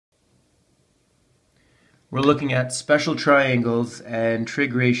We're looking at special triangles and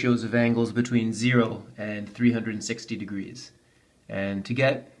trig ratios of angles between 0 and 360 degrees. And to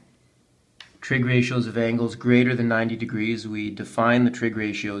get trig ratios of angles greater than 90 degrees, we define the trig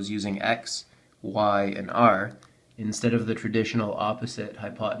ratios using x, y, and r instead of the traditional opposite,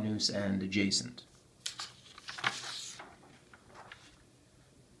 hypotenuse, and adjacent.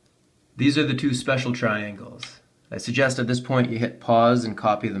 These are the two special triangles. I suggest at this point you hit pause and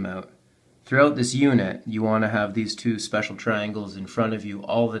copy them out. Throughout this unit, you want to have these two special triangles in front of you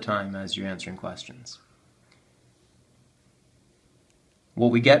all the time as you're answering questions.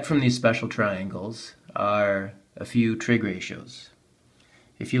 What we get from these special triangles are a few trig ratios.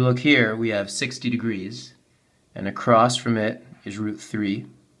 If you look here, we have 60 degrees, and across from it is root 3,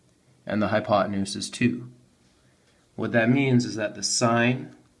 and the hypotenuse is 2. What that means is that the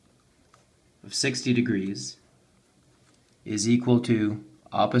sine of 60 degrees is equal to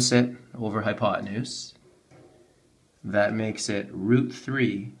opposite over hypotenuse. That makes it root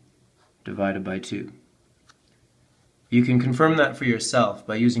 3 divided by 2. You can confirm that for yourself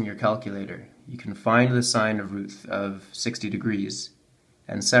by using your calculator. You can find the sine of 60 degrees,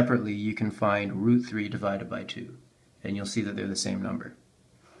 and separately you can find root 3 divided by 2, and you'll see that they're the same number.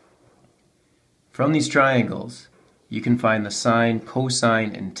 From these triangles, you can find the sine,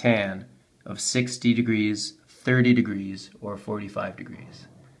 cosine, and tan of 60 degrees, 30 degrees, or 45 degrees.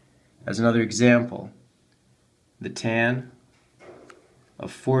 As another example, the tan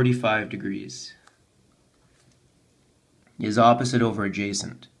of 45 degrees is opposite over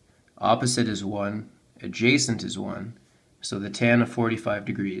adjacent. Opposite is 1, adjacent is 1, so the tan of 45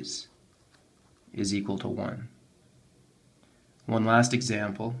 degrees is equal to 1. One last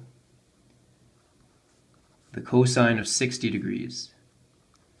example, the cosine of 60 degrees,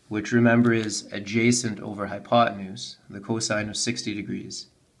 which remember is adjacent over hypotenuse. The cosine of 60 degrees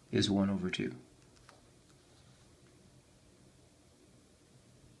is 1 over 2.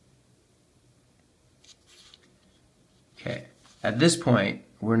 Okay, at this point,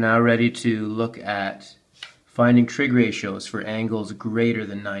 we're now ready to look at finding trig ratios for angles greater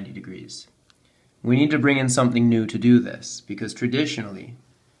than 90 degrees. We need to bring in something new to do this, because traditionally,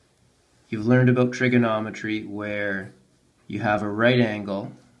 you've learned about trigonometry where you have a right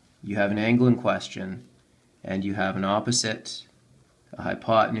angle, you have an angle in question, and you have an opposite, a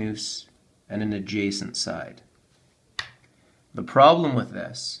hypotenuse, and an adjacent side. The problem with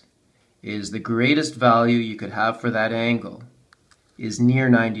this is the greatest value you could have for that angle is near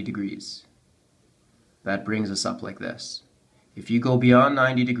 90 degrees. That brings us up like this. If you go beyond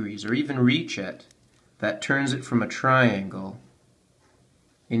 90 degrees, or even reach it, that turns it from a triangle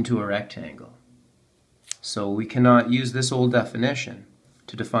into a rectangle. So we cannot use this old definition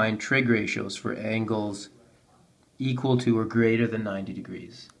to define trig ratios for angles equal to or greater than 90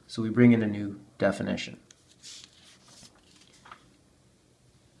 degrees. So we bring in a new definition.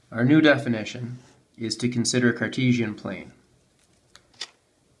 Our new definition is to consider a Cartesian plane.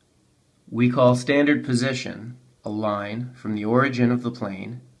 We call standard position a line from the origin of the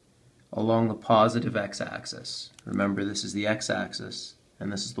plane along the positive x-axis. Remember, this is the x-axis and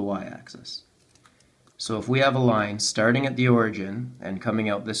this is the y-axis. So if we have a line starting at the origin and coming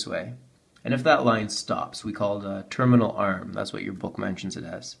out this way, and if that line stops, we call it a terminal arm. That's what your book mentions it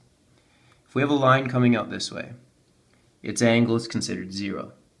as. If we have a line coming out this way, its angle is considered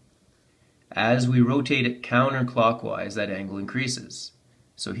 0. As we rotate it counterclockwise, that angle increases.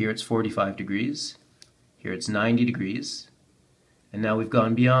 So here it's 45 degrees, here it's 90 degrees, and now we've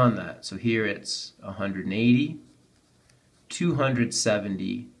gone beyond that. So here it's 180,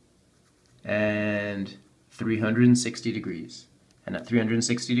 270, and 360 degrees. And at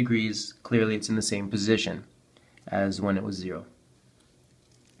 360 degrees, clearly it's in the same position as when it was 0.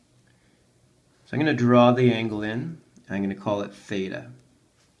 So I'm going to draw the angle in, and I'm going to call it theta.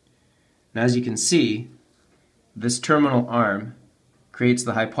 Now as you can see, this terminal arm creates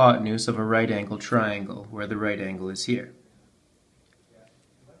the hypotenuse of a right angle triangle, where the right angle is here.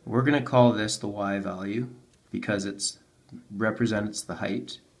 We're going to call this the y value because it represents the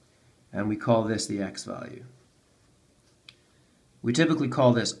height, and we call this the x value. We typically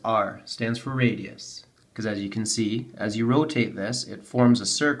call this r, stands for radius, because as you can see, as you rotate this, it forms a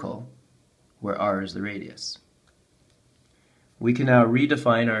circle where r is the radius. We can now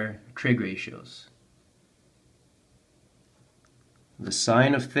redefine our trig ratios. The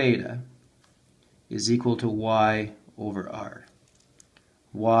sine of theta is equal to y over r.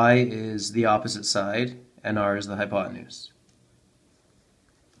 Y is the opposite side, and r is the hypotenuse.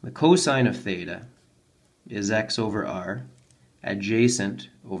 The cosine of theta is x over r, adjacent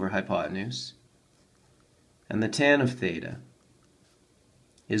over hypotenuse, and the tan of theta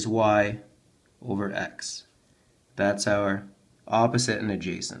is y over x. That's our opposite and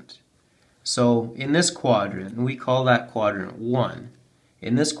adjacent. So in this quadrant, and we call that quadrant 1,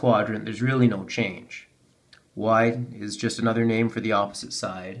 in this quadrant there's really no change. Y is just another name for the opposite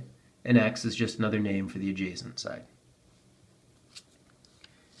side, and x is just another name for the adjacent side.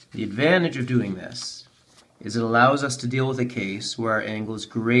 The advantage of doing this is it allows us to deal with a case where our angle is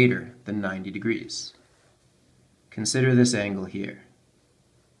greater than 90 degrees. Consider this angle here.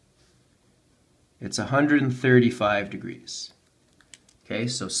 It's 135 degrees. Okay,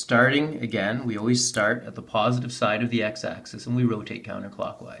 so starting again, we always start at the positive side of the x-axis and we rotate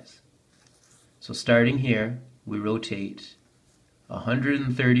counterclockwise. So starting here, we rotate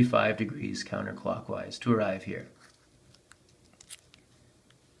 135 degrees counterclockwise to arrive here.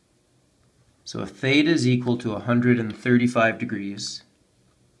 So if theta is equal to 135 degrees,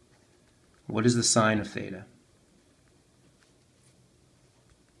 what is the sine of theta?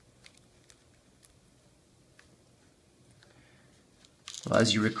 Well,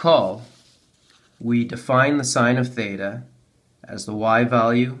 as you recall, we define the sine of theta as the y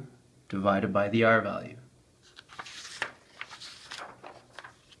value divided by the r value.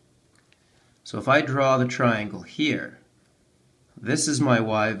 So if I draw the triangle here, this is my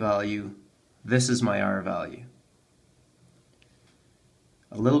y value, this is my r value.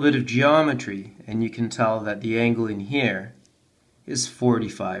 A little bit of geometry and you can tell that the angle in here is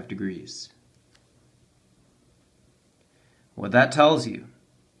 45 degrees. What that tells you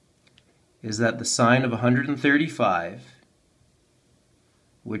is that the sine of 135,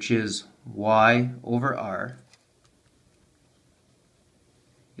 which is y over r,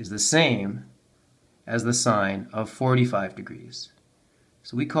 is the same as the sine of 45 degrees.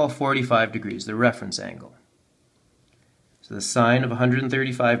 So we call 45 degrees the reference angle. So the sine of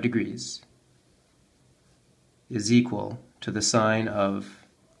 135 degrees is equal to the sine of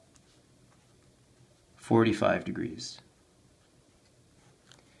 45 degrees.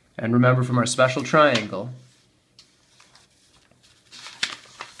 And remember from our special triangle,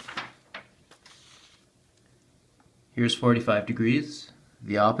 here's 45 degrees,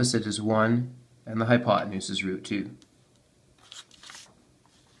 the opposite is 1, and the hypotenuse is root 2.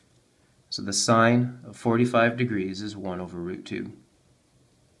 So the sine of 45 degrees is 1 over root 2.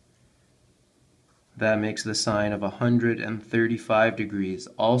 That makes the sine of 135 degrees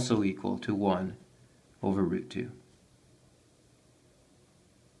also equal to 1 over root 2.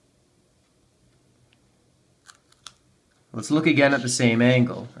 Let's look again at the same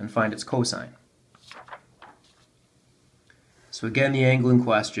angle and find its cosine. So again, the angle in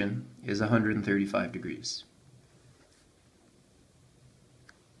question is 135 degrees.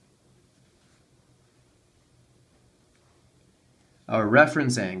 Our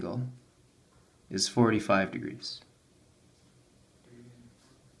reference angle is 45 degrees.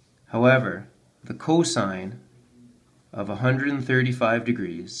 However, the cosine of 135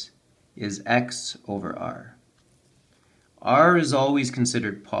 degrees is x over r. R is always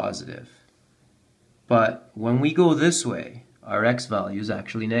considered positive, but when we go this way, our x value is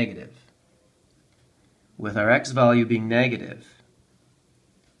actually negative. With our x value being negative,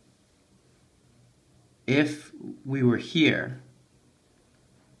 if we were here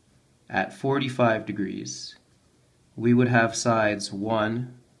at 45 degrees, we would have sides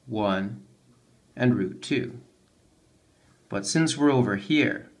 1, 1, and root 2. But since we're over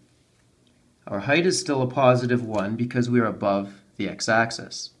here, our height is still a positive 1 because we are above the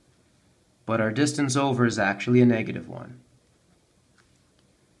x-axis, but our distance over is actually a negative 1.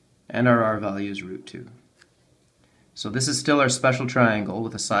 And our r value is root 2. So this is still our special triangle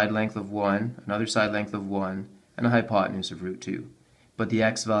with a side length of 1, another side length of 1, and a hypotenuse of root 2. But the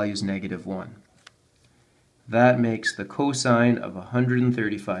x value is negative 1. That makes the cosine of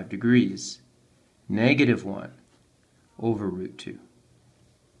 135 degrees negative 1 over root 2.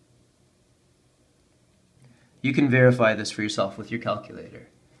 You can verify this for yourself with your calculator.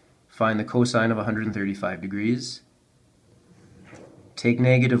 Find the cosine of 135 degrees, take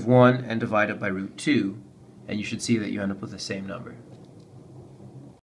negative 1 and divide it by root 2, and you should see that you end up with the same number.